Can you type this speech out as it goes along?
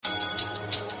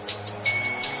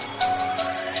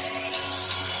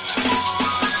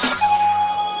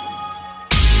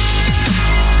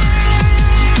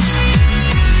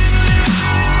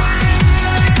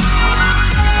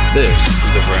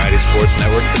Sports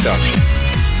Network production.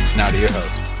 Now to your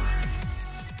host.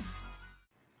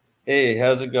 Hey,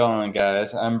 how's it going,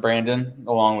 guys? I'm Brandon,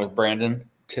 along with Brandon,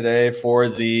 today for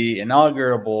the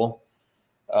inaugural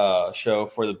show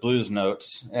for the Blues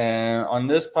Notes. And on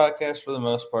this podcast, for the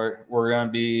most part, we're going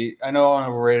to be – I know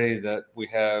already that we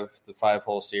have the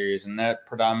 5-hole series, and that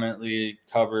predominantly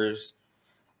covers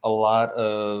a lot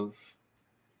of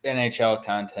NHL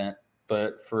content.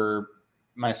 But for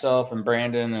myself and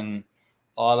Brandon and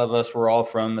a lot of us were all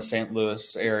from the St.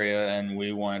 Louis area, and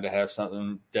we wanted to have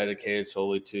something dedicated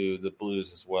solely to the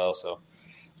Blues as well. So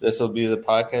this will be the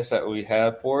podcast that we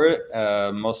have for it.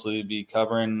 Mostly be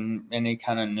covering any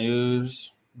kind of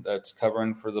news that's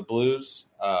covering for the Blues.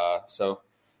 So,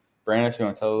 Brandon, if you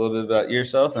want to tell a little bit about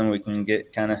yourself, and we can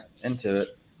get kind of into it.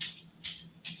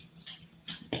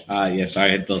 Yes, I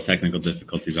had little technical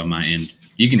difficulties on my end.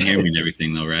 You can hear me and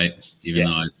everything, though, right? Even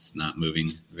though it's not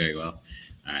moving very well.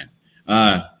 All right.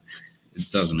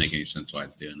 It doesn't make any sense why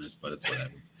it's doing this, but it's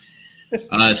whatever.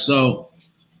 So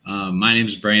my name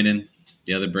is Brandon,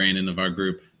 the other Brandon of our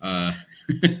group. I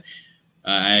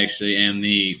actually am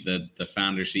the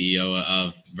founder, CEO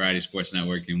of Variety Sports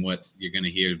Network, and what you're going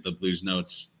to hear the Blues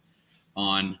Notes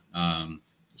on.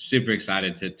 Super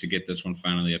excited to get this one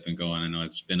finally up and going. I know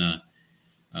it's been a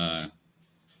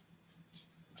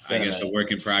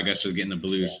work in progress with getting the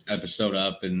Blues episode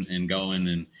up and going.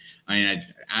 And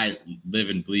I live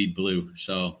and bleed blue,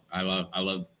 so I love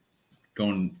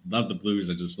the Blues.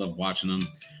 I just love watching them.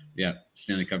 Yeah,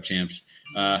 Stanley Cup champs.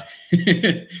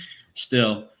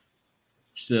 Still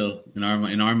in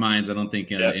our minds, I don't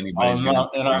think anybody's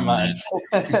in our minds.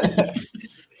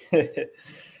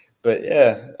 But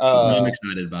yeah, I'm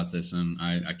excited about this, and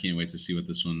I can't wait to see what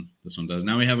this one does.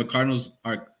 Now we have our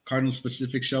Cardinals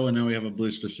specific show, and now we have a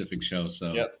Blues specific show.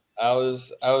 So yep, I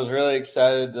was really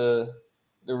excited to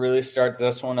really start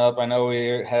this one up. I know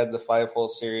we had the 5-hole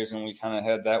series, and we kind of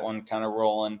had that one kind of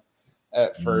rolling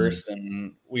at first,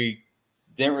 and we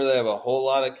didn't really have a whole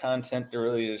lot of content to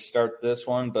really start this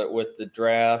one. But with the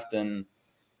draft and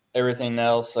everything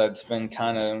else that's been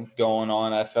kind of going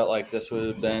on, I felt like this would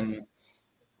have been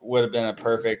a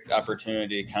perfect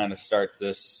opportunity to kind of start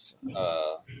this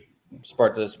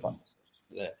podcast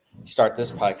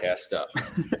up.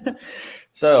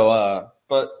 So,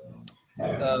 but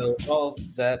all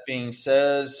that being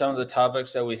said, some of the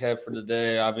topics that we have for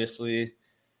today, obviously,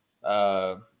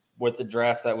 with the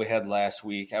draft that we had last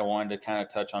week, I wanted to kind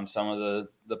of touch on some of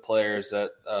the players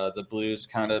that the Blues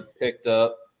kind of picked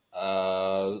up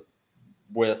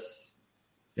with.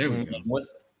 There we go.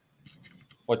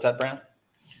 What's that, Brown?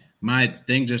 My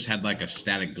thing just had like a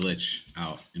static glitch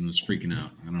out and was freaking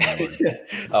out. I don't know why.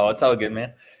 Oh, it's all good,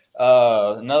 man.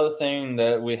 Another thing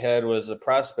that we had was a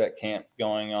prospect camp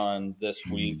going on this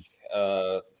week,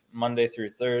 Monday through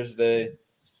Thursday.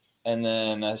 And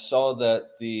then I saw that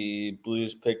the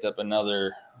Blues picked up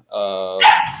another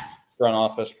front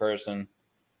office person,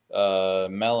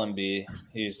 Mellenby.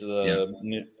 He's the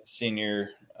new senior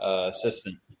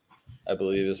assistant, I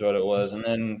believe is what it was. And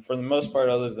then for the most part,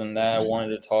 other than that, I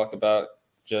wanted to talk about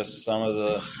just some of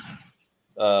the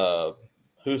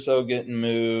Husso getting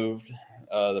moved,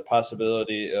 the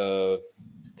possibility of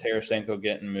Tarasenko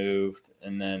getting moved,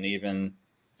 and then even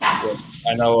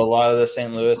I know a lot of the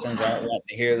St. Louisans aren't wanting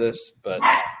to hear this, but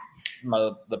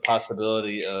the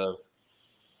possibility of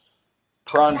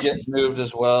Perron getting moved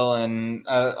as well, and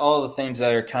all the things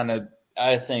that are kind of,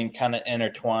 I think, kind of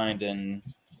intertwined in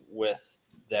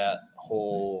with that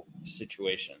whole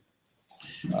situation.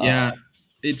 Yeah,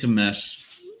 it's a mess.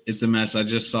 It's a mess. I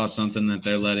just saw something that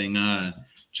they're letting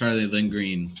Charlie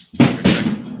Lindgren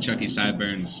or Chucky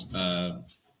Sideburns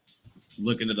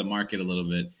look into the market a little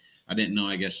bit. I didn't know.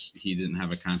 I guess he didn't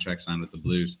have a contract signed with the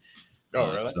Blues.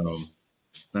 Oh, really? So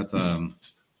that's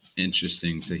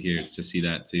interesting to see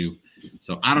that too.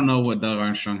 So I don't know what Doug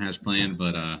Armstrong has planned,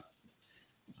 but I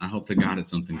hope to God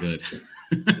it's something good.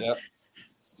 Yep.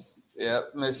 Yeah,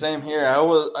 same here.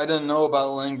 I didn't know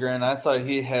about Lindgren. I thought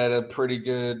he had a pretty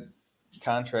good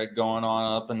contract going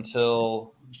on up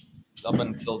until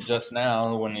just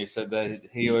now, when he said that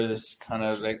he was kind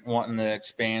of like wanting to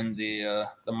expand the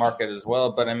market as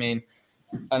well. But I mean,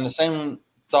 on the same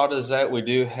thought as that, we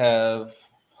do have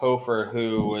Hofer,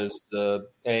 who was the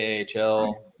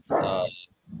AHL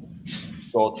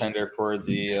goaltender for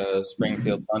the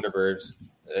Springfield Thunderbirds.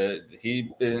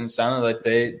 It sounded like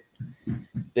they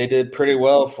did pretty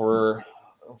well for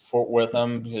with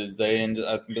them.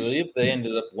 I believe they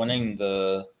ended up winning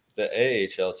the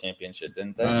AHL championship,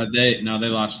 didn't they? They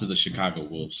lost to the Chicago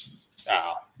Wolves.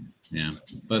 Oh. Yeah,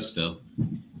 but still.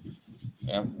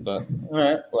 Yeah, but all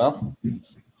right. Well,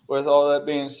 with all that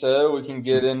being said, we can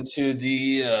get into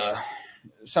the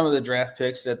some of the draft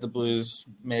picks that the Blues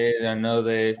made. I know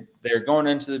they're going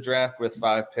into the draft with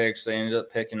 5 picks. They ended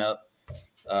up picking up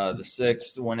the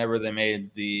 6th whenever they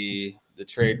made the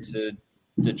trade to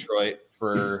Detroit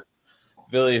for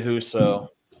Ville Husso.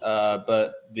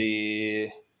 But the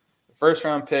first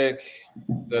round pick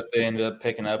that they ended up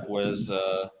picking up was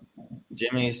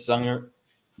Jimmy Snuggerud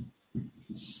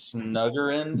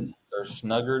or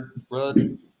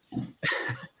Snuggerud.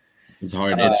 It's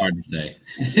hard to say.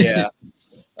 Yeah.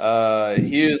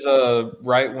 He is a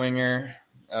right winger,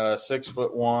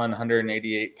 6'1",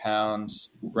 188 pounds,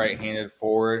 right-handed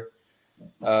forward.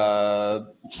 Really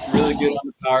good on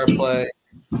the power play,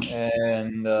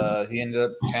 and he ended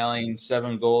up tallying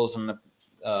 7 goals in the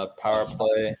power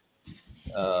play,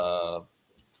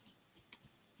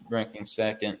 ranking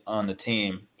 2nd on the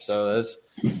team. So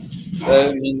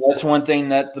that's one thing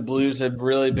that the Blues have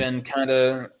really been kind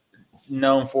of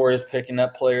known for, is picking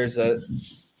up players that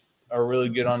are really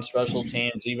good on special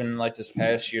teams. Even like this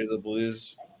past year, the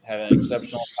Blues had an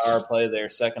exceptional power play. They're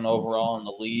 2nd overall in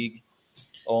the league,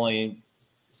 only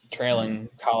trailing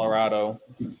Colorado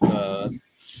on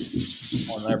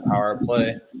their power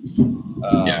play.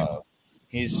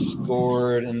 He's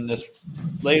scored in this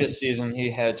latest season.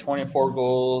 He had 24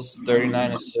 goals,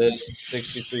 39 assists,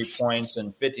 63 points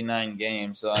in 59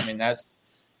 games. So, I mean, I'd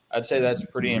say that's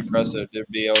pretty impressive to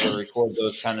be able to record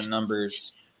those kind of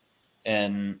numbers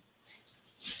in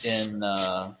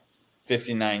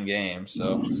 59 games.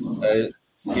 So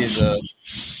he's a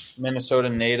Minnesota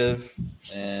native,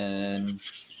 and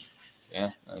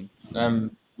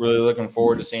I'm really looking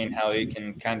forward to seeing how he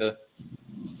can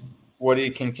what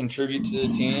he can contribute to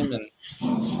the team,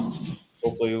 and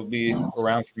hopefully he'll be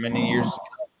around for many years to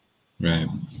come. Right.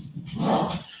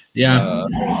 Yeah.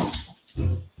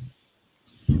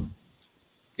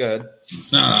 Go ahead.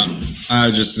 I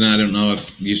don't know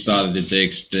if you saw that they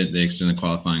extended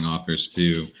qualifying offers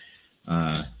to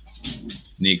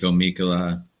Nico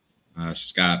Mikkola,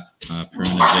 Scott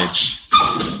Perunovich,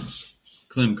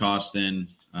 Klim Kostin,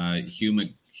 Hugh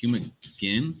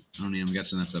McGinn. I'm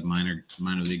guessing that's a minor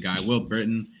league guy. Will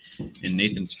Britton and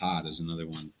Nathan Todd is another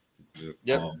one.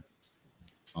 Yep.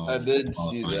 I did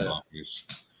see that. Offers.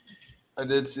 I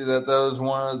did see that. That was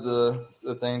one of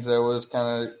the things I was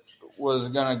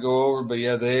gonna go over. But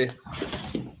yeah,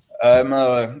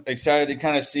 I'm excited to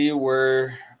kind of see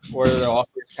where the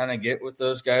offers kind of get with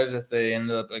those guys, if they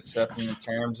end up accepting the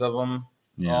terms of them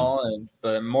all.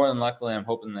 But more than likely, I'm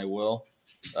hoping they will.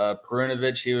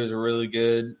 Perunovich, he was a really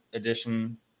good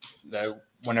addition that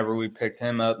whenever we picked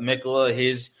him up. Mikkola,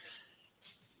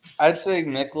 I'd say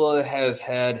Mikkola has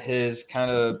had his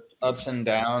kind of ups and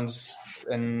downs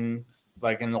in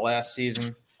the last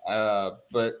season.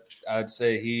 But I'd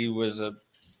say he was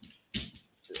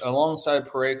alongside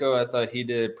Parayko, I thought he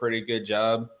did a pretty good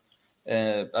job.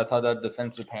 I thought that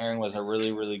defensive pairing was a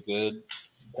really, really good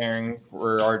pairing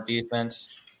for our defense.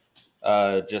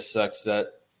 Just sucks that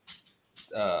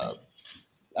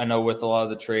I know with a lot of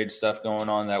the trade stuff going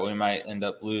on that we might end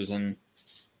up losing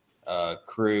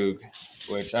Krug,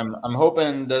 which I'm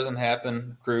hoping doesn't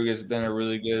happen. Krug has been a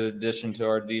really good addition to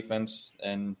our defense,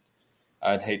 and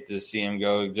I'd hate to see him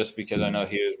go just because I know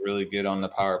he was really good on the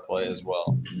power play as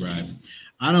well. Right.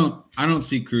 I don't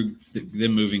see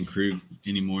them moving Krug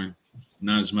anymore.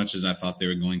 Not as much as I thought they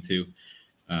were going to.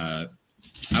 I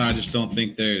just don't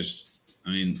think there's. I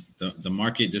mean, the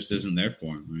market just isn't there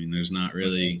for him. I mean, there's not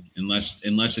really, unless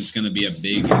it's going to be a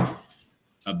big,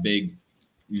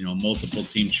 multiple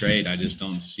team trade. I just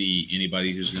don't see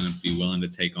anybody who's going to be willing to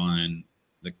take on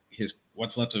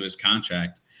what's left of his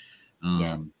contract.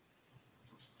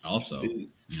 Also,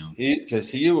 because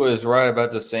he was right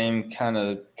about the same kind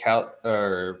of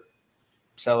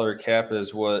salary cap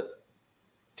as what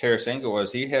Tarasenko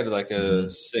was. He had like a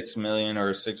 $6 million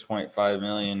or $6.5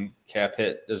 million cap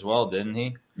hit as well, didn't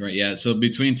he? Right. Yeah. So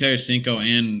between Tarasenko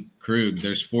and Krug,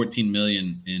 there's $14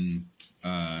 million in.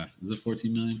 Is it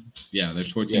 $14 million? Yeah,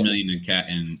 there's $14 million in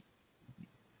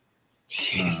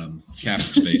cap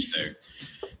space there,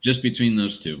 just between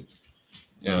those two.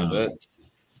 Yeah.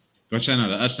 Which I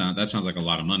know that sounds like a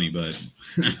lot of money, but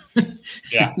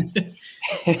yeah,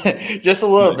 just a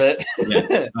little bit.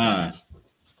 Yeah.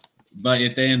 But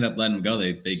if they end up letting him go,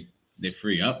 they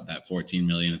free up that $14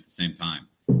 million at the same time.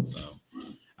 So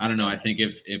I don't know. I think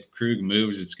if Krug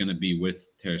moves, it's going to be with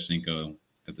Tarasenko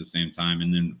at the same time,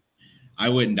 and then I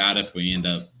wouldn't doubt if we end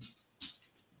up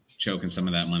choking some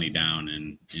of that money down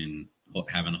and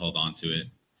having to hold on to it,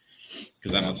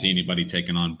 because I don't see anybody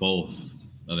taking on both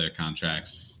of their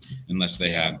contracts unless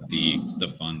they have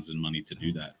the funds and money to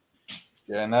do that.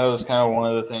 Yeah, and that was kind of one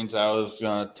of the things I was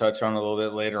going to touch on a little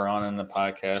bit later on in the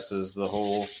podcast is the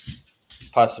whole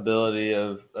possibility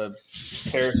of a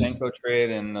Tarasenko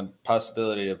trade and the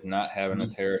possibility of not having a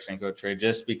Tarasenko trade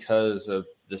just because of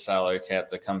the salary cap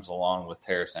that comes along with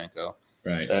Tarasenko.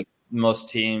 Right. That most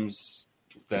teams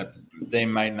that they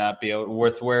might not be able,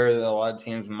 with where a lot of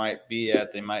teams might be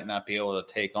at, they might not be able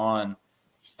to take on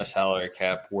a salary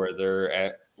cap where they're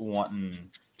at wanting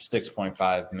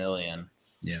 $6.5 million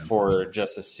for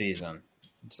just a season.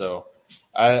 So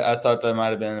I thought that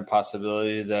might have been a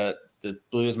possibility that the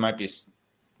Blues might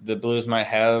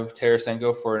have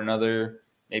Tarasenko for another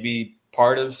maybe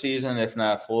part of season, if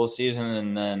not full season,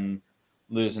 and then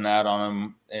losing out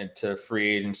on him to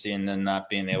free agency and then not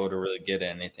being able to really get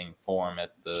anything for him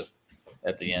at the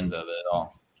end of it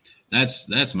all.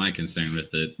 That's my concern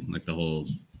with it, like the whole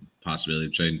possibility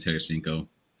of trading Tarasenko.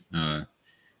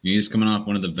 He's coming off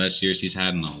one of the best years he's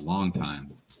had in a long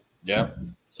time. Yeah.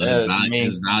 So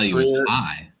his value is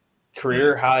high.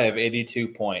 Career high of 82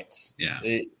 points. Yeah.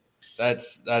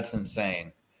 That's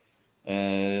insane.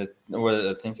 I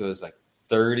think it was like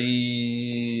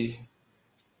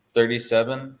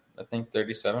 37. I think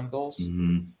 37 goals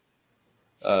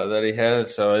that he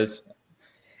has. So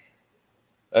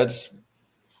that's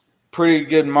pretty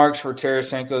good marks for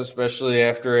Tarasenko, especially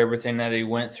after everything that he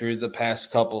went through the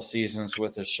past couple seasons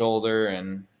with his shoulder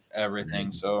and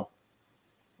everything. So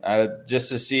just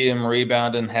to see him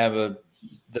rebound and have the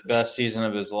best season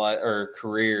of his life or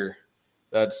career,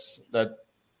 that's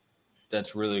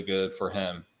really good for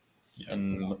him,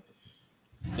 and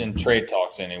in trade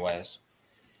talks, anyways.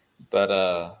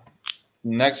 But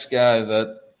next guy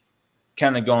that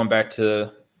kind of going back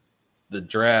to the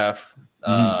draft.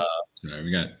 Sorry,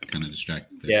 we got kind of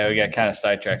distracted. Yeah, we got kind of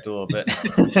sidetracked a little bit.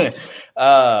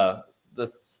 The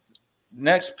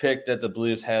next pick that the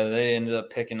Blues had, they ended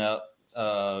up picking up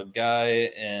a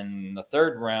guy in the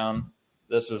third round.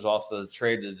 This was off the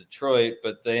trade to Detroit,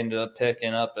 but they ended up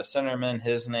picking up a centerman.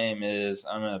 His name is,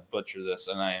 I'm going to butcher this,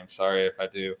 and I am sorry if I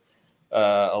do,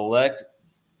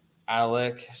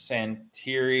 Alec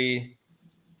Santiri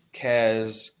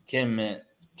Kimaki.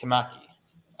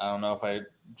 I don't know if I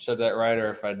said that right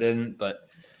or if I didn't, but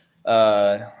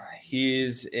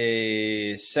he's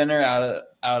a center out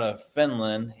of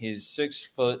Finland. He's 6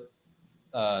 foot,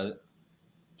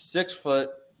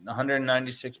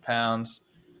 196 pounds,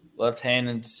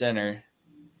 left-handed center,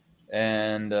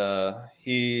 and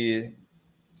he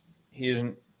is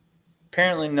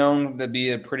apparently known to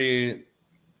be a pretty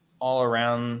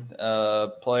all-around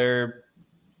player,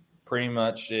 pretty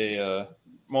much a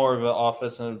more of an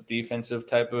offensive, defensive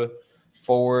type of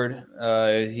forward.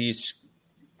 He's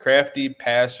crafty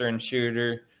passer and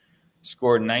shooter.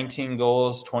 Scored 19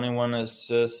 goals, 21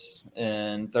 assists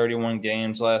in 31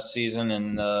 games last season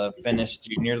in the Finnish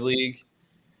Junior League.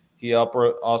 He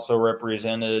also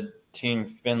represented Team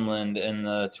Finland in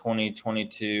the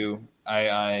 2022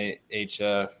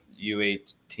 IIHF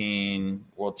U18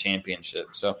 World Championship.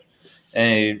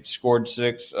 And he scored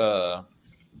 6,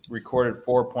 recorded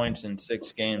 4 points in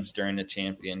 6 games during the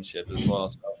championship as well.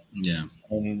 So, yeah,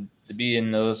 and to be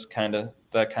in that kind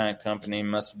of company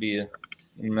must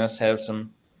have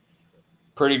some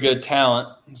pretty good talent.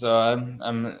 So I'm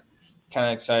kind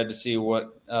of excited to see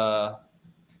what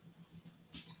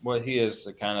he is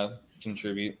to kind of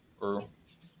contribute or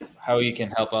how he can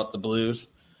help out the Blues.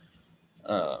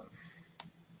 And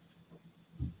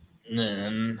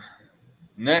then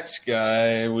next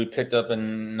guy we picked up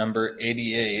in number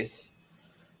 88th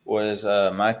was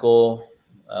Michael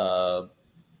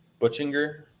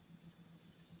Butchinger.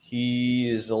 He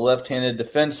is a left-handed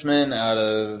defenseman out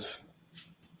of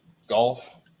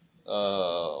Golf.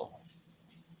 Don't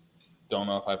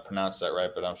know if I pronounced that right,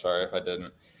 but I'm sorry if I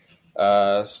didn't.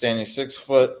 Standing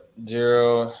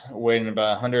 6'0", weighing about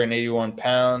 181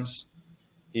 pounds.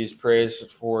 He's praised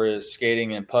for his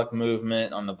skating and puck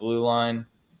movement on the blue line.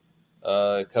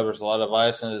 Covers a lot of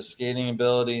ice and his skating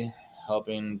ability,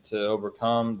 helping to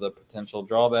overcome the potential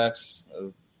drawbacks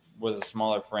with a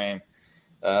smaller frame.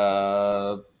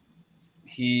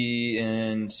 He,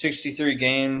 in 63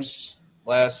 games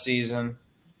last season,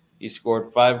 he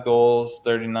scored 5 goals,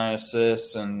 39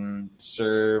 assists, and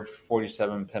served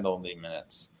 47 penalty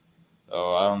minutes.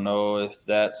 So I don't know if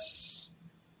that's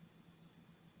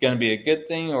going to be a good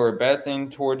thing or a bad thing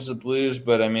towards the Blues,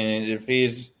 but I mean, if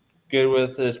he's good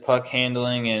with his puck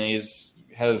handling and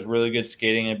has really good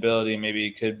skating ability, maybe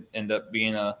he could end up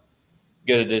being a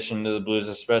good addition to the Blues,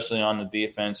 especially on the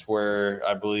defense, where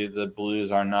I believe the Blues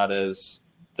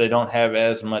they don't have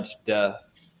as much depth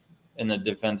in the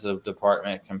defensive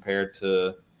department compared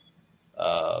to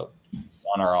on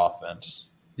our offense.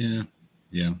 Yeah.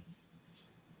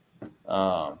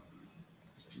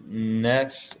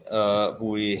 Next up,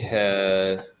 we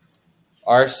had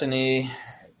Arseny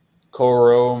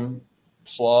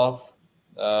Koromslov.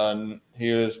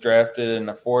 He was drafted in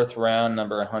the 4th round,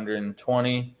 number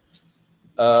 120.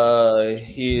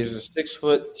 He is a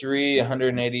 6'3",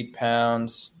 180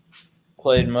 pounds.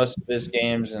 Played most of his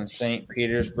games in St.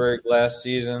 Petersburg last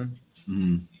season.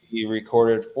 Mm-hmm. He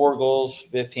recorded 4 goals,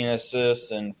 15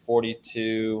 assists, and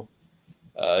 42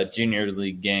 junior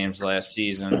league games last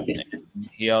season.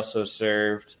 He also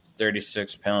served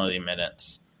 36 penalty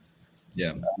minutes.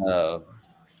 Yeah.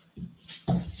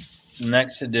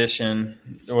 Next edition,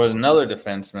 there was another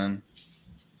defenseman.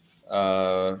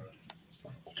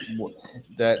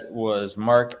 That was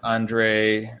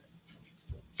Marc-Andre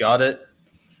Goddet.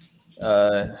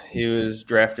 He was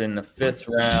drafted in the 5th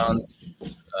round.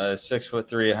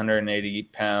 6'3", 180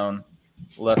 pound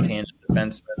left-handed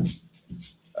defenseman.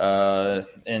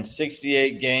 In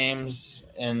 68 games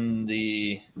in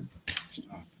the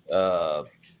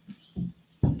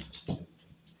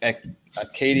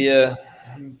Acadia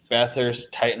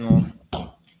Bathurst Titan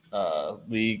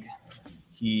League,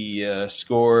 he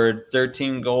scored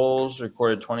 13 goals,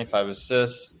 recorded 25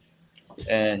 assists,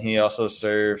 and he also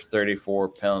served 34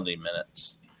 penalty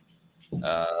minutes.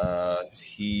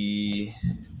 He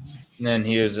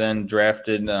was then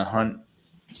drafted in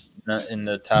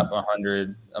the top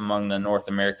 100 among the North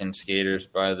American skaters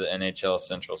by the NHL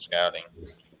Central Scouting.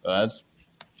 So that's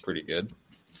pretty good.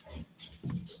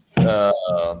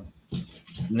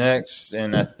 Next,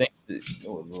 and I think it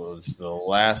was the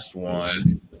last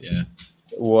one. Yeah.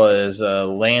 Was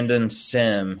Landon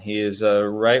Sim. He is a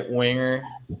right winger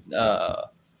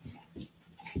out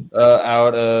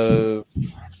of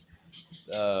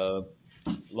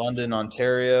London,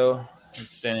 Ontario. He's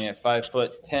standing at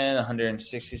 5'10",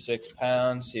 166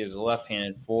 pounds. He is a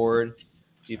left-handed forward.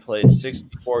 He played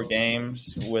 64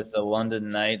 games with the London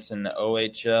Knights in the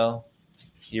OHL.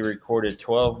 He recorded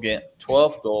 12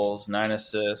 goals, 9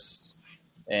 assists,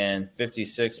 and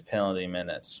 56 penalty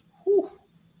minutes. Whew.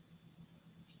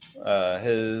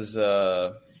 His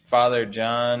father,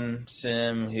 John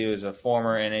Sim, he was a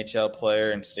former NHL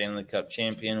player and Stanley Cup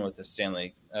champion with the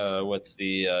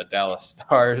Dallas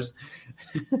Stars.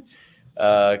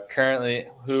 Currently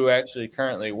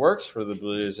works for the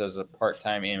Blues as a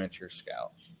part-time amateur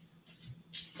scout.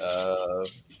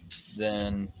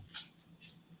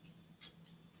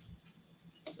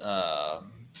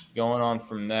 Going on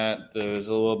from that, there was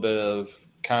a little bit of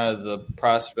kind of the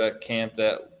prospect camp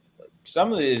that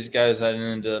some of these guys I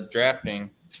ended up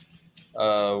drafting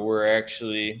were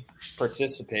actually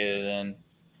participated in.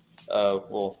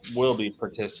 Will be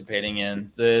participating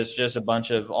in. There's just a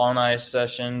bunch of on-ice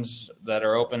sessions that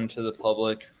are open to the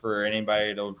public for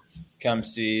anybody to come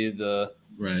see the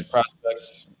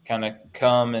prospects kind of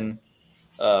come and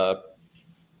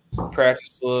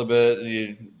practice a little bit.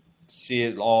 You see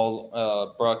it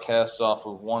all broadcast off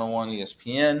of 101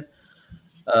 ESPN.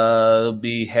 It'll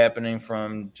be happening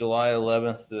from July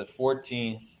 11th to the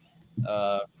 14th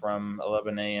from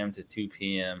 11 a.m. to 2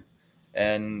 p.m.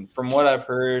 And from what I've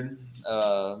heard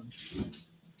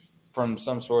from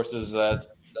some sources that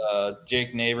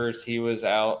Jake Neighbors, he was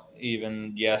out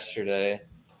even yesterday,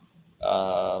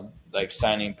 like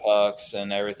signing pucks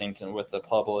and everything with the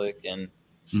public. And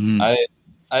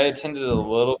I attended a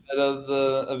little bit of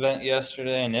the event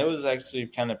yesterday, and it was actually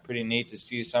kind of pretty neat to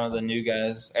see some of the new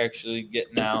guys actually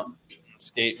getting out and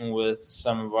skating with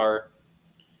some of our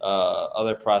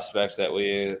other prospects that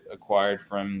we acquired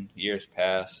from years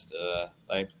past,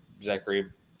 like Zachary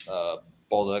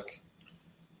Bolduc,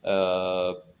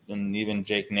 and even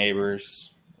Jake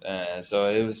Neighbors. So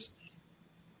it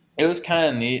was kind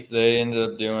of neat. They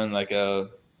ended up doing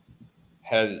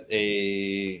had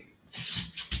a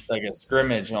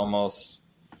scrimmage almost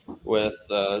with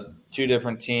 2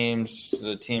 different teams,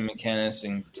 the Team McKinnis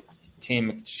and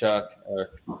Team Kachuk.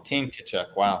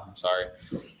 Wow, I'm sorry.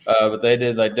 But they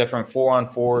did like different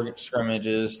 4-on-4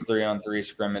 scrimmages, 3-on-3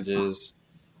 scrimmages.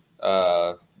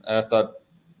 I thought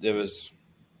it was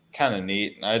kind of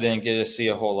neat. I didn't get to see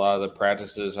a whole lot of the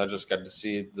practices. I just got to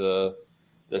see the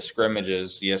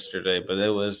scrimmages yesterday, but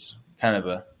it was kind of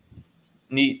a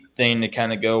neat thing to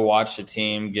kind of go watch the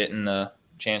team getting a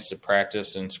chance to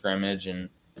practice and scrimmage and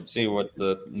see what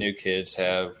the new kids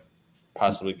have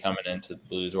possibly coming into the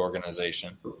Blues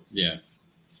organization. Yeah.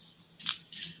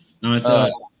 No, it's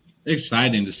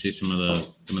exciting to see some of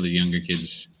the younger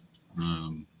kids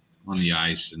on the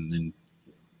ice and then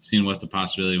seeing what the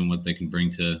possibility and what they can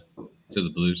bring to the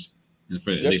Blues and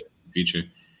for at least in the future,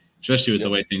 especially with the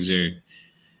way things are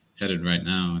headed right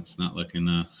now. It's not looking.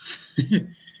 Well,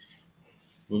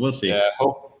 we'll see. Yeah,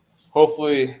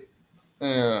 hopefully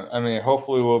I mean,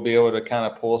 hopefully we'll be able to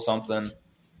kind of pull something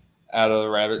out of the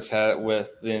rabbit's hat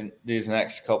with these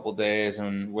next couple days,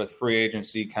 and with free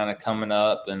agency kind of coming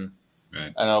up, and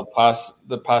Right. I know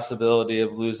the possibility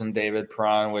of losing David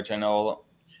Perron, which I know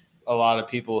a lot of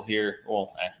people here,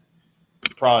 well,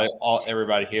 probably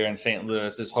everybody here in St.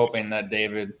 Louis is hoping that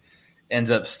David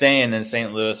ends up staying in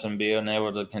St. Louis and being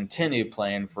able to continue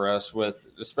playing for us,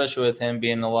 especially with him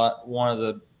being one of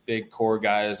the big core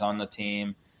guys on the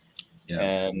team,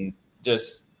 and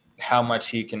just how much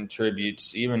he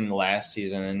contributes even last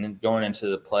season and then going into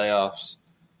the playoffs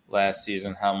last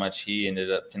season, how much he ended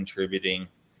up contributing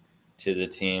to the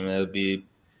team.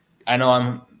 I know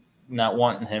I'm not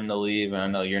wanting him to leave, and I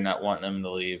know you're not wanting him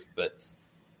to leave, but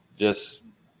just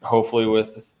hopefully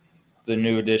with the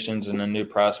new additions and the new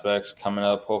prospects coming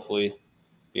up, hopefully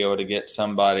be able to get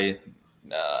somebody,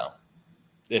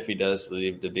 if he does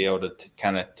leave, to be able to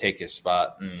kind of take his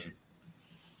spot. And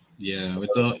with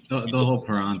the whole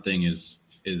Perron thing is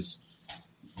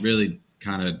really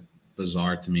kind of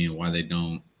bizarre to me, and why they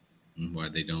don't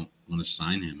want to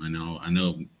sign him. I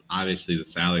know. Obviously, the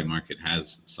salary market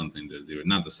has something to do with it.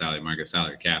 Not the salary market,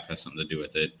 salary cap has something to do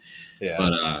with it. Yeah.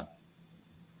 But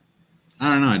I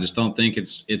don't know. I just don't think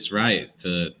it's right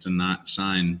to not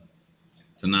sign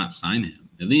him.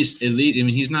 At least. I mean,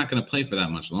 he's not going to play for that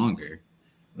much longer.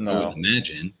 No. I would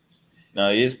imagine.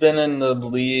 No, he's been in the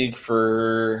league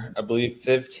for, I believe,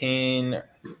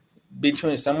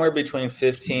 somewhere between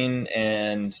 15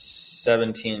 and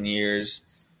 17 years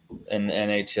in the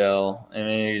NHL. I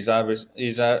mean, I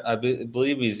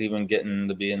believe he's even getting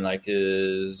to be in like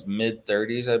his mid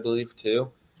 30s, I believe,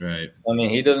 too. Right. I mean,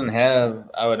 he doesn't have,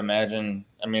 I would imagine,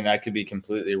 I mean, I could be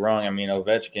completely wrong. I mean,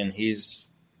 Ovechkin,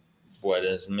 he's somewhere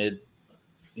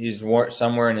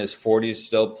in his 40s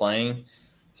still playing.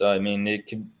 So, I mean,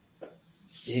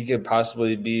 he could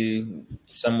possibly be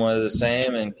somewhat the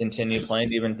same and continue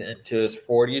playing even to his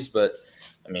 40s. But,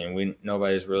 I mean,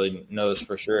 nobody's really knows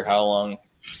for sure how long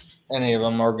any of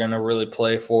them are going to really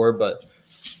play for. But,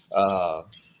 a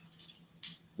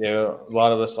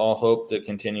lot of us all hope to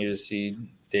continue to see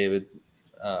David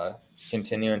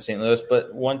continue in St. Louis.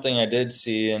 But one thing I did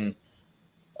see the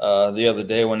other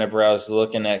day whenever I was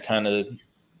looking at kind of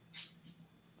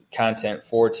content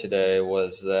for today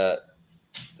was that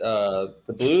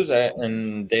the Blues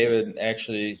and David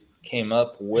actually came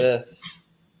up with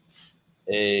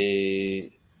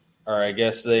or I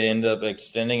guess they ended up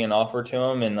extending an offer to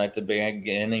him in like the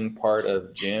beginning part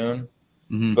of June.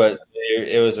 Mm-hmm. But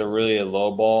it was a really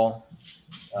low ball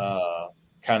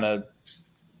kind of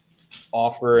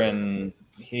offer, and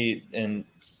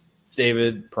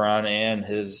David Perron and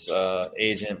his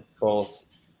agent both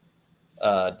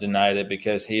denied it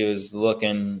because he was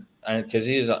looking, because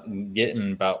he's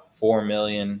getting about $4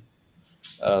 million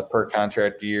per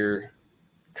contract year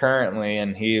currently,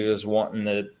 and he was wanting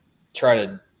to try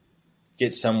to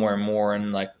get somewhere more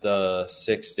in like the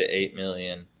 $6 to $8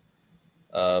 million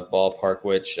ballpark,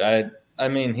 which I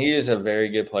mean, he is a very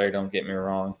good player, don't get me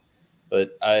wrong,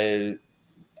 but I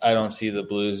don't see the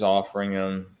Blues offering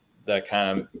him that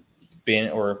kind of being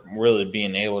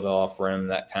able to offer him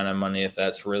that kind of money if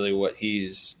that's really what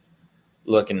he's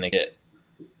looking to get.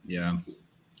 Yeah.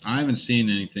 I haven't seen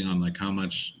anything on like how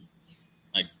much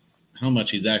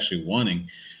he's actually wanting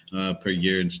per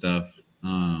year and stuff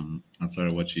outside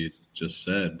of what you just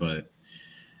said, but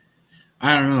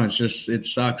I don't know. It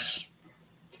sucks.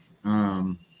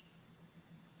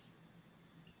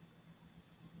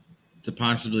 To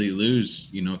possibly lose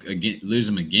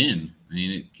him again. I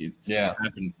mean, it's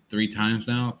happened 3 times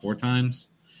now, 4 times.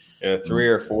 Yeah, 3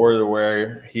 or 4 to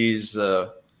where he's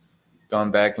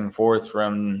gone back and forth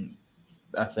from,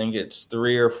 I think it's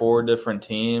 3 or 4 different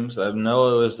teams. I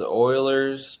know it was the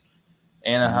Oilers,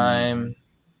 Anaheim,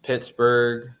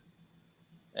 Pittsburgh,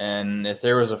 and if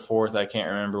there was a 4th, I can't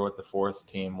remember what the 4th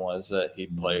team was that he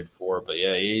played for. But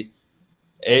yeah,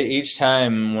 each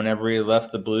time whenever he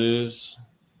left the Blues,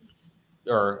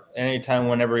 or anytime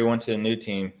whenever he went to a new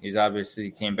team, he's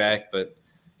obviously came back, but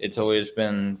it's always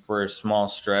been for a small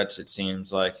stretch. It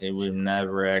seems like we've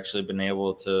never actually been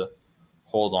able to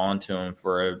hold on to him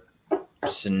for a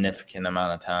significant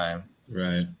amount of time.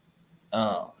 Right.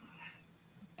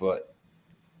 But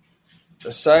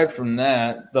aside from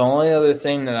that, the only other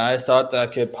thing that I thought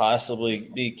that could possibly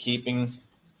be keeping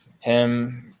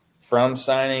him from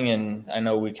signing, and I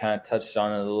know we kind of touched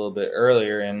on it a little bit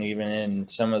earlier, and even in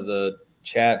some of the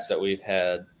chats that we've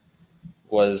had,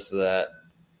 was that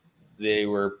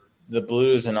the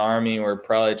Blues and Army were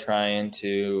probably trying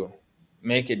to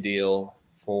make a deal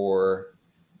for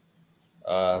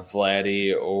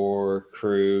Vladdy or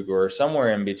Krug or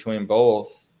somewhere in between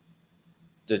both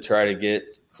to try to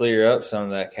clear up some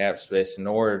of that cap space in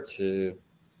order to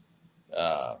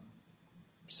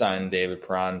sign David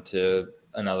Perron to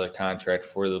another contract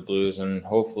for the Blues, and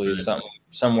hopefully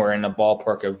somewhere in the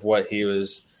ballpark of what he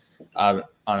was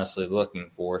honestly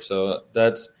looking for. So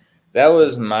that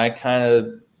was my kind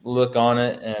of look on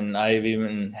it, and I've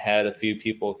even had a few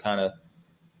people kind of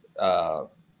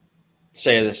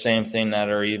say the same thing that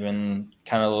are even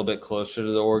kind of a little bit closer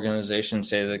to the organization,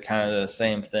 say the kind of the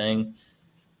same thing.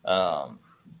 So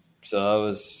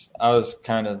I was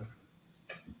kind of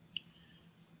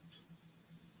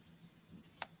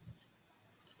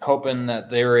hoping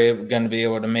that they were going to be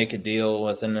able to make a deal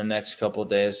within the next couple of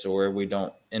days, so where we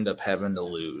don't end up having to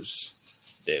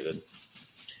lose David.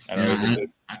 I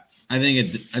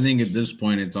think at this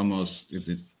point it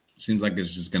seems like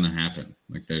it's just going to happen.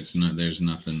 Like there's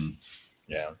nothing.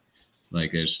 Yeah.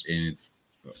 Like we're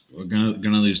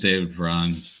gonna lose David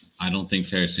Perron. I don't think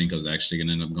Tarasenko is actually going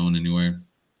to end up going anywhere.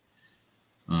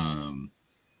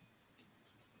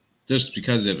 Just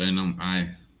because I don't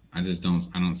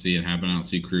see it happen. I don't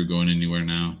see Krug going anywhere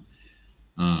now.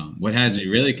 What has me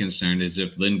really concerned is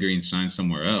if Lindgren signs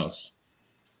somewhere else.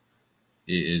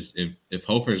 Is if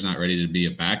Hofer's not ready to be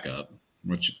a backup,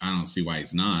 which I don't see why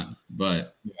he's not.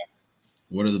 But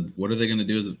what are they going to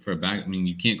do for a back? I mean,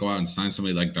 you can't go out and sign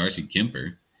somebody like Darcy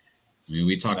Kemper. I mean,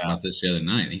 we talked about this the other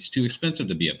night. He's too expensive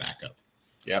to be a backup.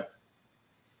 Yep.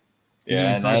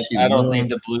 Yeah, and I don't think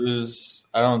the Blues.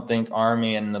 I don't think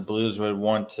Army and the Blues would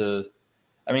want to.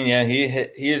 I mean, yeah, he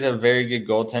is a very good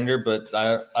goaltender, but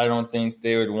I don't think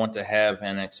they would want to have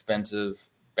an expensive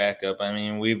backup. I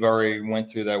mean, we've already went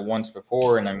through that once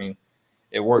before, and I mean,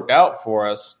 it worked out for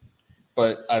us,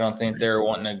 but I don't think they're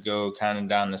wanting to go kind of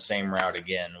down the same route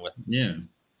again with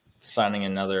signing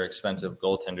another expensive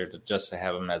goaltender just to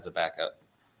have him as a backup.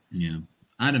 Yeah,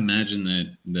 I'd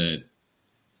imagine that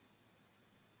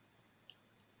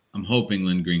I'm hoping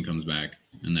Lindgren comes back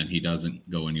and that he doesn't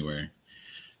go anywhere.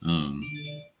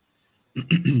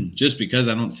 Just because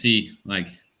I don't see, like,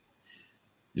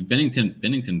 if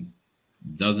Bennington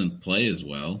doesn't play as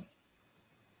well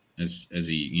as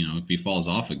he, if he falls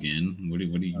off again, what do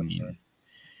you mean?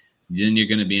 Then you're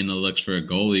going to be in the looks for a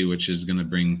goalie, which is going to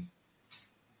bring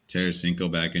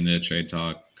Tarasenko back into trade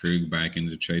talk, Krug back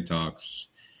into trade talks,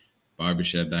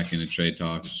 Barbashev back into trade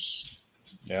talks.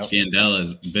 Yep. Scandella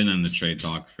has been in the trade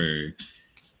talk for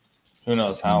who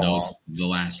knows how long. The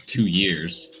last 2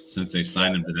 years since they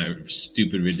signed him to that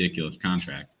stupid, ridiculous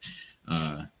contract.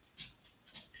 I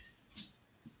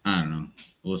don't know.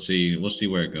 We'll see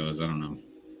where it goes. I don't know.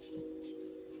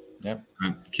 Yep.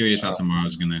 I'm curious how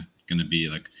tomorrow's gonna be.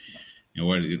 Like,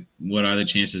 what are the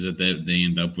chances that they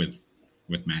end up with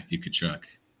Matthew Tkachuk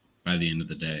by the end of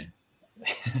the day?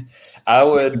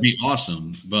 It'd be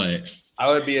awesome, but I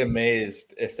would be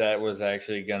amazed if that was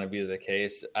actually going to be the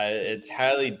case. It's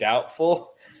highly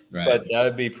doubtful, right, but that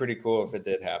would be pretty cool if it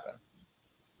did happen.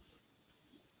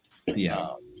 Yeah.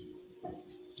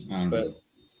 But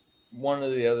one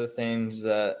of the other things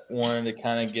that I wanted to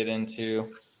kind of get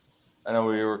into, I know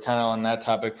we were kind of on that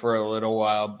topic for a little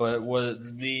while, but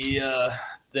was the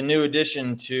new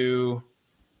addition to,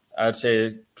 I'd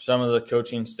say, some of the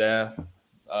coaching staff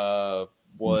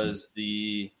was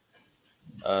the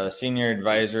senior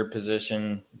advisor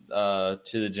position to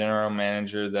the general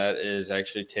manager that is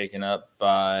actually taken up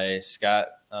by Scott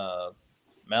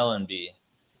Mellanby.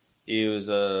 He was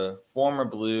a former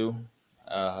Blue.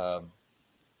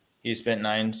 He spent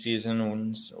 9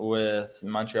 seasons with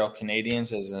Montreal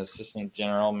Canadiens as an assistant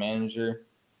general manager.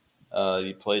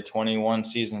 He played 21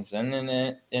 seasons in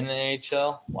the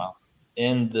NHL. Wow.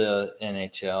 In the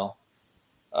NHL.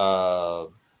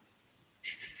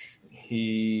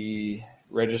 He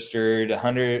registered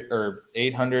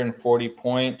 840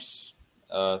 points,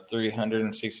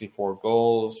 364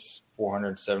 goals,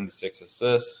 476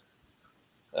 assists,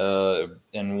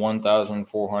 in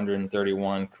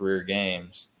 1,431 career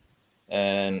games.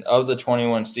 And of the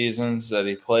 21 seasons that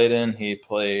he played in, he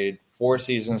played 4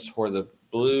 seasons for the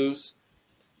Blues,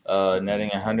 netting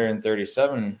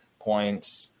 137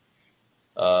 points,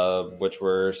 which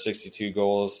were 62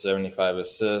 goals, 75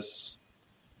 assists.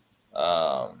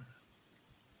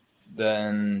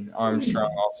 Then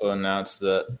Armstrong also announced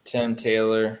that Tim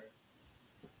Taylor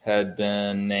had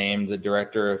been named the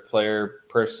director of player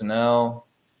personnel.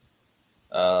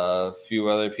 A few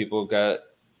other people got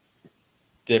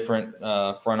different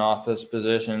front office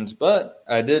positions, but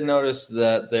I did notice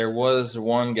that there was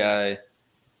one guy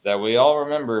that we all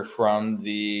remember from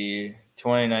the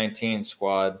 2019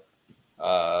 squad,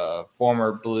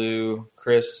 former Blue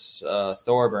Chris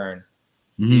Thorburn.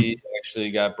 Mm-hmm. He actually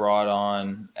got brought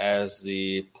on as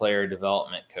the player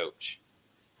development coach.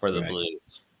 for the Right.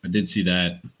 Blues. I did see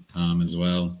that as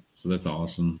well. So that's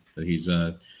awesome that he's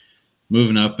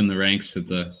moving up in the ranks with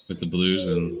the Blues,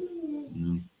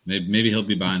 and maybe he'll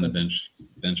be behind the bench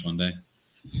one day.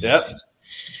 Yep,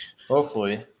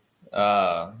 hopefully.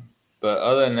 But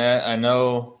other than that, I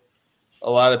know a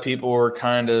lot of people were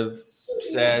kind of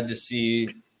sad to see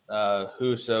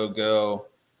Husso go,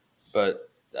 but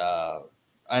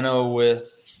I know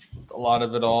with a lot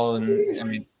of it all, and I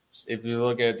mean, if you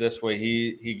look at it this way,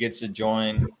 he gets to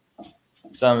join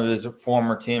some of his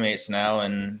former teammates now,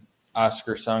 and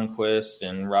Oscar Sundqvist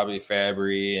and Robbie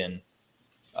Fabry and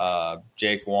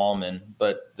Jake Wallman.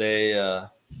 But they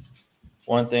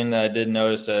one thing that I did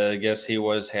notice, I guess he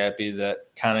was happy that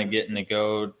kind of getting to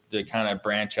go to kind of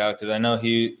branch out, because I know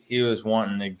he was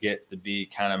wanting to get to be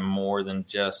kind of more than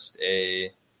just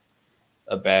a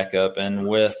backup, and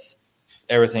with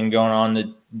everything going on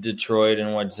in Detroit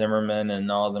and what Zimmerman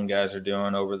and all them guys are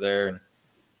doing over there, and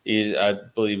I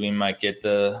believe he might get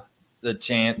the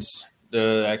chance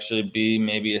to actually be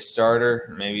maybe a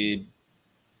starter, maybe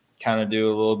kind of do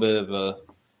a little bit of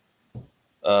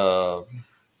a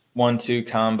 1-2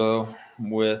 combo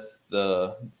with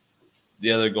the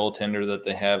other goaltender that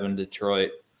they have in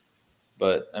Detroit.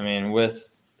 But I mean,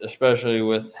 especially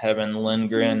with having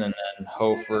Lindgren and then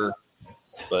Hofer.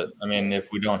 But I mean,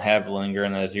 if we don't have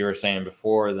Lindgren, as you were saying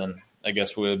before, then I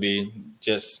guess we'll be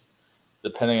just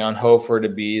depending on Hofer to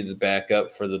be the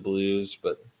backup for the Blues.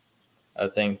 But I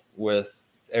think with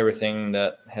everything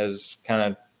that has kind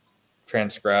of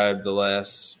transcribed the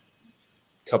last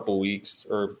couple weeks,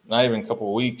 or not even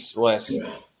couple weeks, last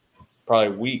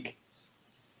probably week,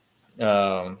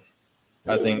 I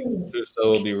think Husso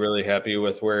will be really happy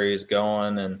with where he's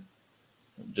going, and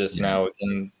now we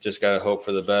can just got to hope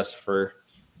for the best for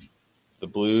the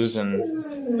Blues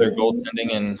and their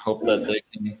goaltending, and hope that they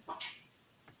can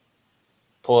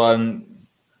pull on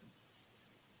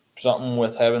something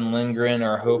with having Lindgren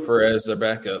or Hofer as their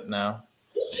backup now.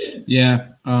 Yeah,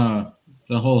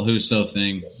 the whole Husso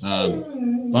thing.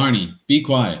 Barney, be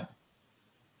quiet.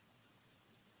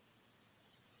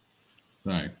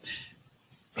 Sorry.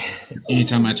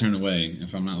 Anytime I turn away,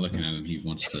 if I'm not looking at him, he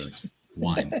wants to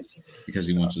whine because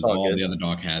he wants his ball. Good. The other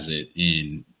dog has it,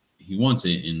 and he wants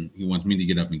it, and he wants me to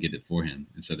get up and get it for him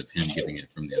instead of him getting it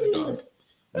from the other dog.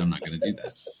 And I'm not going to do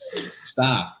that.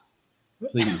 Stop,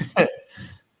 please.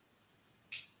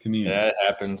 Come here. Yeah, it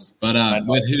happens. But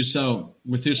with Husso,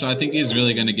 I think he's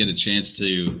really going to get a chance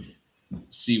to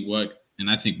see what, and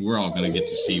I think we're all going to get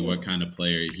to see what kind of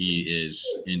player he is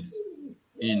in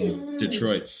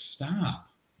Detroit. Stop.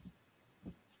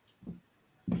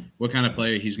 What kind of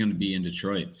player he's going to be in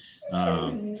Detroit.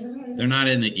 They're not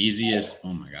in the easiest.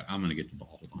 Oh, my God. I'm going to get the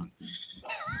ball. Hold on.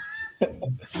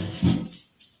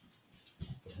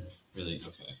 Really?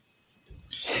 Okay.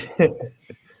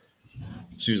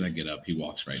 As soon as I get up, he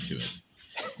walks right to it.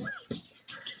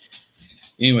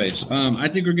 Anyways, I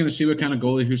think we're going to see what kind of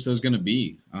goalie Husso is going to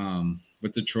be.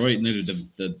 With Detroit and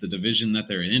the division that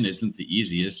they're in isn't the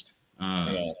easiest.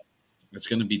 It's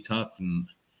going to be tough, and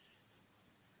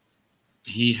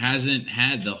he hasn't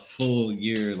had the full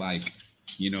year. Like,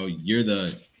 you're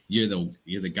the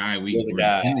guy we're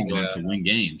depending on to win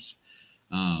games.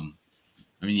 I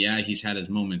mean, yeah, he's had his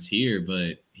moments here,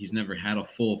 but he's never had a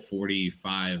full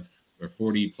 45 or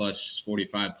 40 plus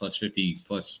 45 plus 50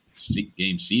 plus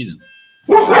game season.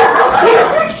 Your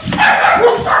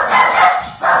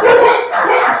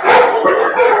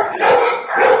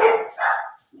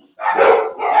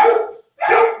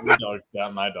dog's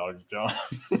got my dog's doing.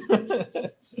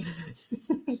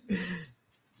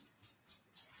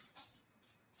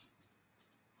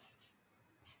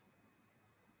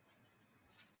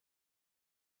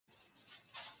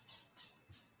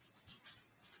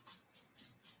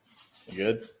 You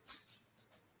good?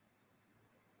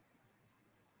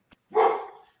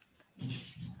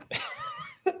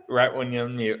 Right when you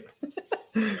unmute.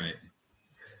 Right.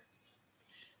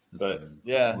 But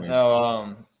yeah,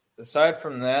 no. Aside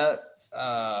from that,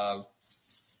 I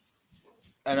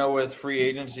know with free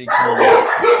agency coming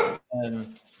up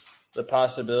and the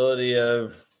possibility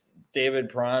of David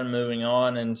Perron moving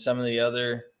on and some of the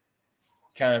other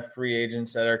kind of free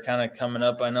agents that are kind of coming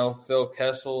up. I know Phil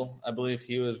Kessel, I believe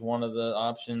he was one of the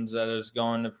options that is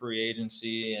going to free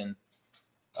agency, and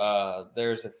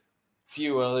there's a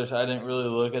few others. I didn't really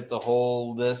look at the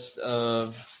whole list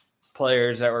of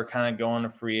players that were kind of going to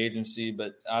free agency,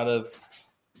 but out of,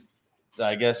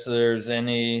 I guess there's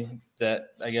any that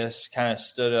I guess kind of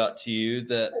stood out to you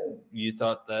that you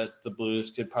thought that the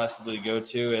Blues could possibly go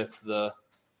to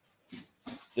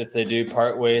if they do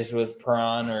part ways with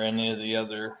Perron or any of the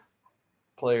other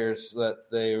players that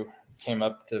they came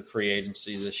up to free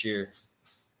agency this year?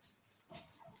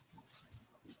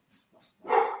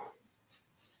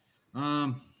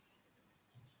 I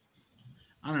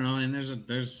don't know, and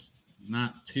there's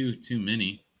not too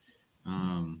many.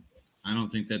 I don't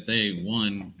think that they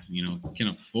can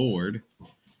afford.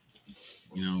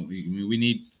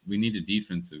 We need a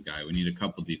defensive guy. We need a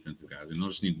couple defensive guys. We don't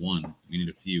just need one. We need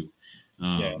a few.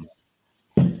 I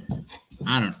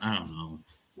don't know.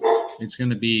 It's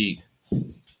going to be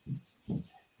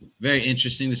very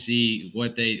interesting to see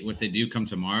what they do come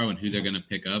tomorrow and who they're going to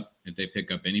pick up, if they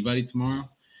pick up anybody tomorrow.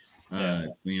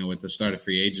 With the start of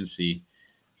free agency,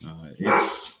 I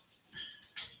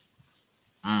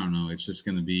don't know. It's just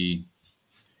going to be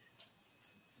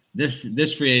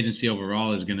this free agency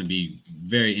overall is going to be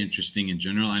very interesting in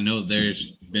general. I know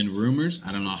there's been rumors.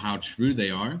 I don't know how true they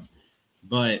are,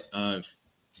 but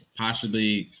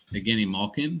possibly Evgeny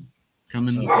Malkin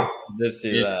coming. Let's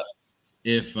see that.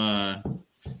 If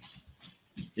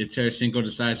Tarasenko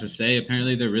decides to say,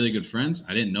 apparently they're really good friends.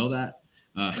 I didn't know that.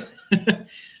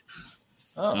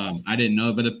 I didn't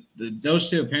know, but those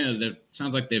two apparently, it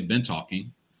sounds like they've been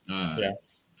talking for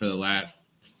the last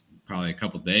probably a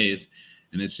couple days.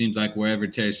 And it seems like wherever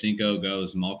Tarasenko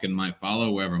goes, Malkin might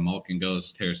follow. Wherever Malkin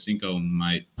goes, Tarasenko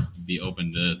might be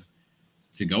open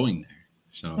to going there.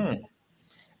 So,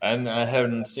 and I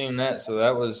haven't seen that, so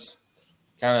that was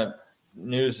kind of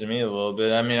news to me a little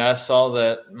bit. I mean, I saw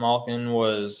that Malkin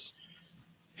was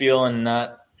feeling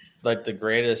not like the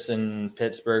greatest in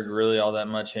Pittsburgh really all that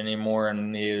much anymore,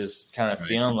 and he was kind of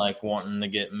feeling like wanting to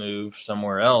get moved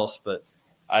somewhere else. But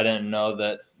I didn't know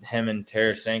that him and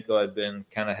Tarasenko had been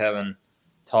kind of having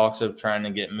talks of trying to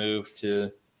get moved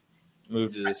to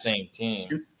the same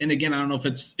team. And again, I don't know if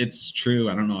it's true.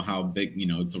 I don't know how big,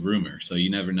 it's a rumor, so you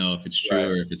never know if it's true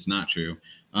or if it's not true.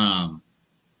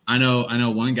 I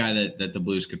know one guy that the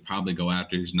Blues could probably go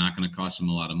after who's not going to cost them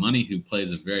a lot of money, who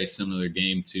plays a very similar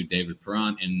game to David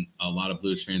Perron, and a lot of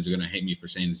Blues fans are going to hate me for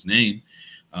saying his name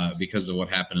because of what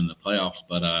happened in the playoffs.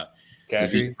 But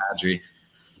Kadri.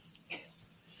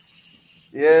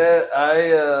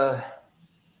 Yeah,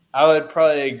 I would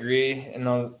probably agree. And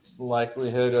the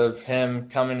likelihood of him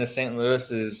coming to St. Louis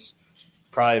is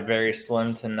probably very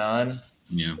slim to none.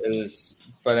 Yeah.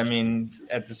 But I mean,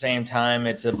 at the same time,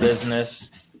 it's a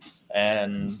business.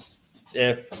 And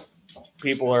if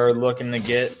people are looking to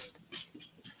get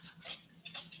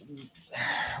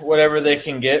whatever they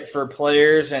can get for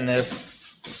players, and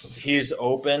if he's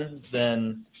open,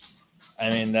 then, I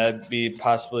mean, that'd be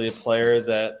possibly a player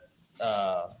that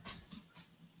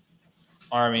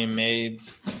Army may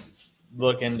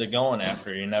look into going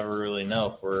after. You never really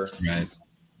know. Right.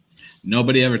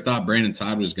 Nobody ever thought Brandon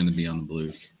Saad was going to be on the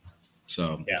Blues.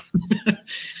 So yeah.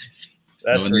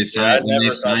 That's for sure. I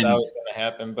never thought that was going to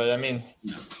happen. But, I mean,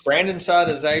 Brandon Saad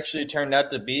has actually turned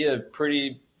out to be a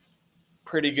pretty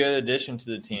good addition to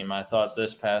the team, I thought,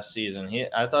 this past season.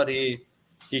 I thought he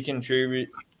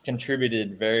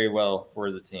contributed very well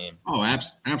for the team. Oh,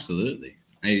 absolutely.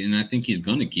 I think he's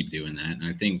going to keep doing that. And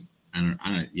I think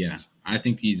I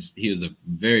think he was a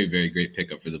very, very great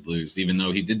pickup for the Blues, even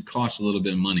though he did cost a little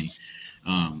bit of money,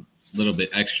 a little bit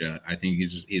extra. I think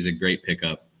he's a great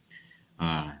pickup.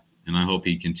 And I hope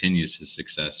he continues his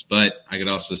success. But I could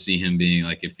also see him being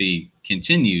like, if he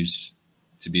continues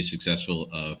to be successful,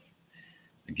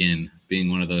 again, being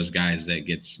one of those guys that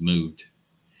gets moved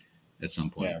at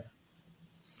some point.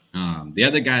 Yeah. The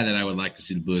other guy that I would like to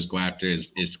see the Blues go after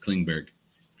is Klingberg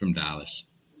from Dallas.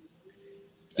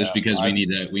 Just because we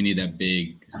need that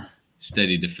big,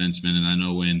 steady defenseman. And I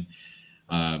know when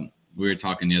we were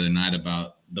talking the other night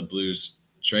about the Blues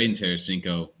trading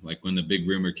Tarasenko, like when the big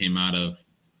rumor came out of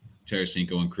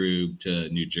Tarasenko and Krug to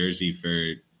New Jersey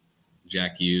for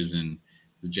Jack Hughes and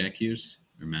Jack Hughes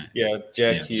or Matt? Yeah,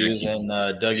 Jack Hughes and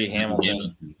Dougie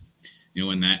Hamilton.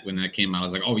 When that came out, I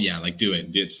was like, oh yeah, like do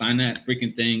it, sign that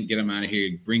freaking thing, get him out of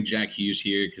here, bring Jack Hughes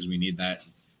here because we need that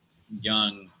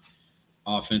young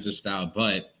offensive style.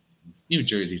 But New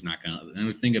Jersey's not gonna. And I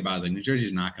was thinking about it, like New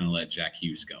Jersey's not gonna let Jack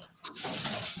Hughes go.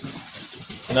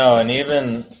 No, and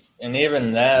even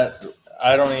that,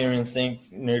 I don't even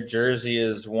think New Jersey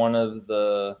is one of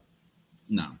the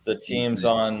teams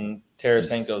on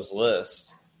Tarasenko's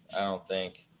list. I don't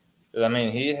think. I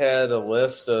mean, he had a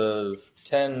list of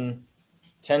 10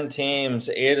 teams,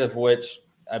 8 of which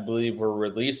I believe were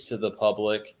released to the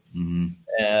public,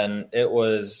 and it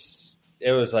was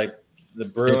like the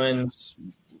Bruins,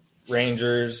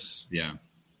 Rangers,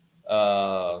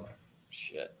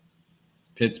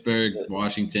 Pittsburgh,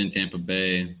 Washington, Tampa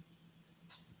Bay.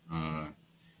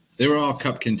 They were all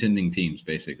cup contending teams,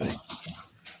 basically.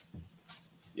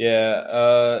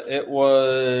 Yeah, it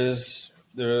was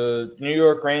the New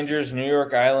York Rangers, New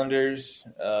York Islanders,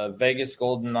 Vegas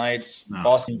Golden Knights, No.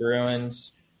 Boston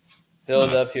Bruins,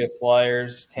 Philadelphia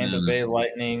Flyers, Tampa No. Bay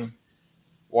Lightning,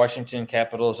 Washington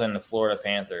Capitals, and the Florida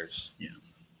Panthers. Yeah.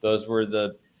 Those were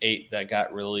the 8 that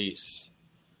got released.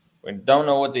 We don't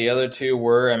know what the other 2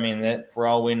 were. I mean, that for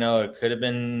all we know, it could have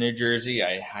been New Jersey.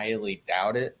 I highly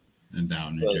doubt it. And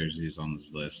down New Jersey is on this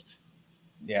list.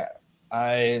 Yeah.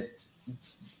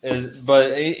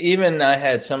 But even I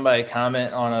had somebody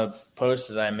comment on a post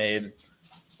that I made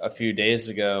a few days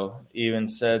ago, even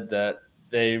said that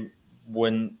they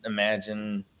wouldn't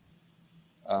imagine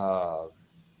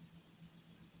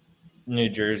New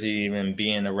Jersey even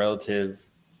being a relative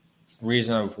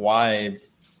reason of why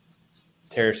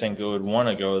Tarasenko would want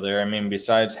to go there. I mean,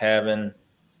 besides having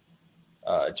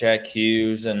Jack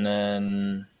Hughes, and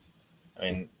then, I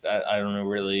mean, I don't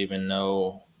really even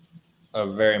know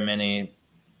of very many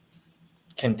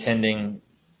contending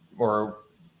or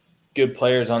good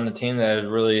players on the team that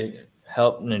have really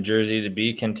helped New Jersey to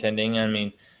be contending. I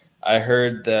mean, I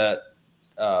heard that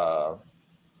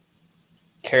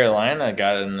Carolina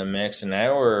got in the mix, and they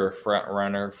were a front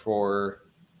runner for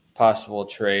possible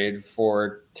trade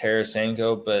for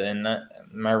Tarasenko. But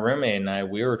my roommate and I,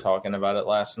 we were talking about it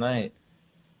last night.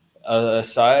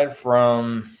 Aside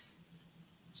from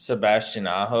Sebastian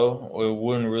Aho, we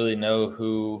wouldn't really know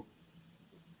who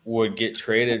would get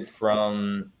traded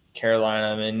from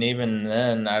Carolina. And even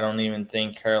then, I don't even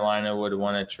think Carolina would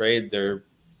want to trade their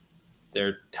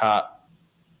top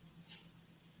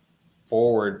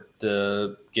forward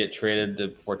to get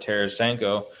traded for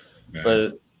Tarasenko. Right.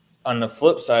 But on the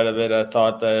flip side of it, I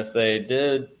thought that if they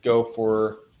did go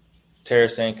for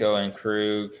Tarasenko and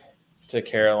Krug to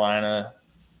Carolina,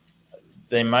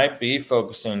 they might be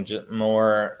focusing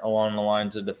more along the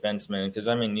lines of defensemen. Because,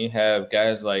 I mean, you have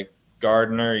guys like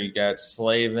Gardner, you got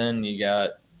Slavin, you got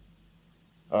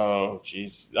 – oh,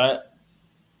 geez. I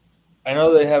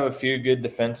know they have a few good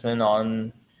defensemen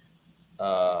on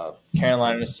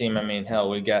Carolina's team. I mean, hell,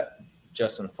 we got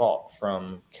Justin Falk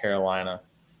from Carolina.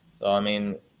 So, I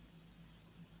mean,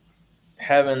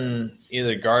 having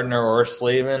either Gardner or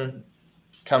Slavin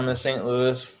come to St.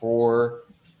 Louis for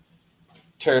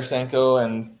Tarasenko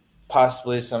and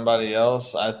possibly somebody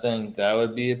else, I think that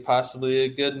would be possibly a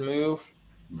good move.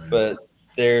 Right. But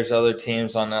there's other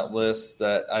teams on that list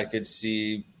that I could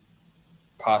see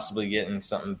possibly getting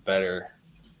something better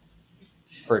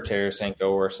for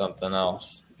Tarasenko or something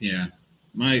else. Yeah.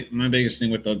 My biggest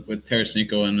thing with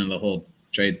Tarasenko and the whole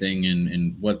trade thing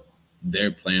and what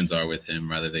their plans are with him,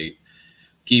 rather they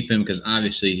keep him, because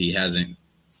obviously he hasn't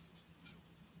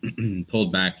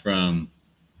pulled back from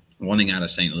wanting out of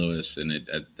St. Louis, and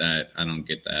that I don't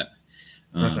get that.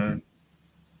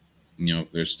 You know,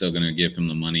 if they're still going to give him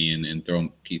the money and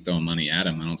keep throwing money at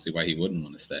him, I don't see why he wouldn't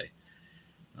want to stay.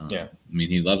 Yeah, I mean,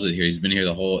 he loves it here. He's been here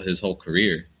his whole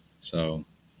career. So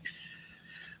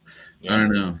I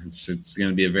don't know. It's going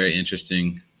to be a very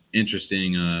interesting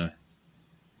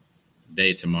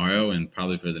day tomorrow, and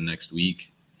probably for the next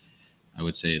week, I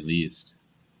would say at least.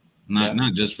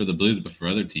 Not just for the Blues, but for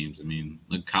other teams. I mean,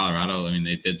 look, Colorado. I mean,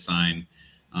 they did sign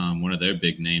one of their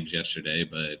big names yesterday,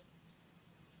 but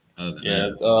other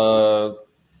than that,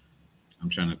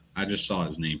 I just saw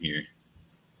his name here.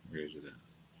 Where is it at?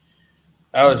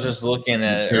 I was just looking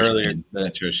at it earlier.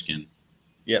 Netushkin.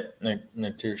 Yep,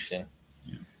 Netushkin.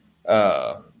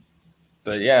 Yeah.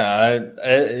 But yeah,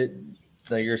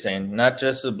 like you're saying, not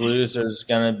just the Blues is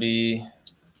going to be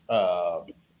an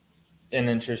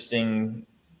interesting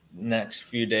next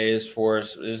few days for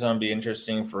us. It's going to be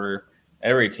interesting for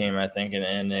every team, I think, in the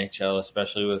NHL,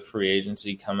 especially with free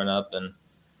agency coming up and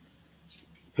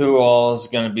who all is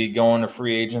going to be going to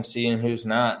free agency and who's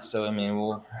not. So, I mean,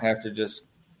 we'll have to just,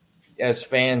 as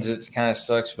fans, it kind of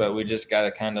sucks, but we just got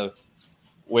to kind of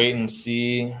wait and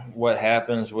see what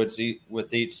happens with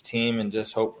each team and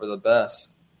just hope for the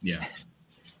best. Yeah.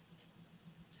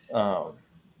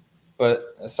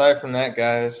 But aside from that,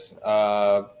 guys,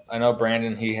 I know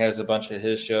Brandon, he has a bunch of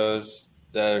his shows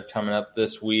that are coming up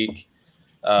this week.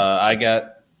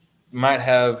 Might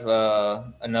have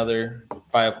another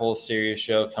 5-hole series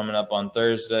show coming up on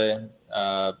Thursday.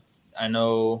 I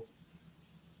know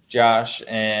Josh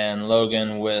and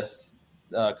Logan with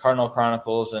Cardinal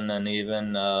Chronicles, and then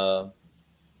even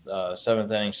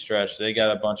Seventh Inning Stretch. They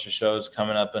got a bunch of shows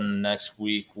coming up in the next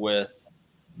week with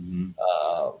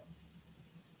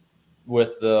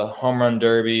the Home Run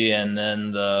Derby and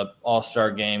then the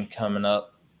All-Star Game coming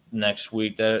up next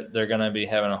week. They're going to be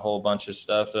having a whole bunch of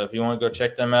stuff. So if you want to go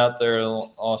check them out, they're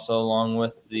also along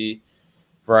with the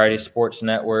Variety Sports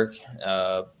Network.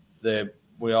 All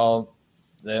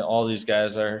these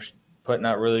guys are putting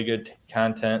out really good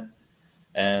content,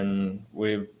 and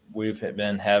we've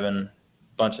been having a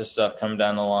bunch of stuff come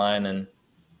down the line, and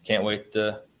can't wait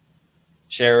to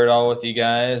share it all with you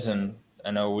guys. And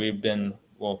I know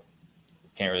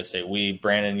can't really say we,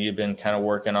 Brandon, you've been kind of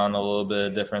working on a little bit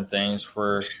of different things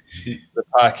for the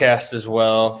podcast as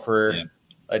well, for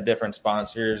different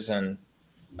sponsors, and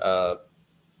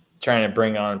trying to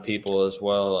bring on people as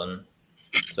well. And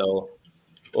so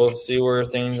we'll see where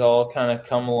things all kind of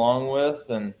come along with,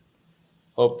 and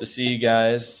hope to see you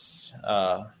guys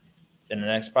in the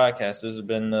next podcast. This has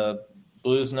been the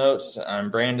Blues Notes.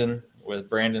 I'm Brandon with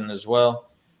Brandon as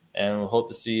well, and we'll hope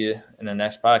to see you in the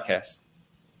next podcast.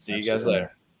 See you guys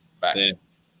later. Bye.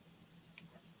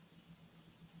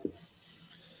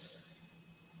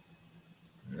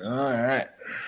 All right.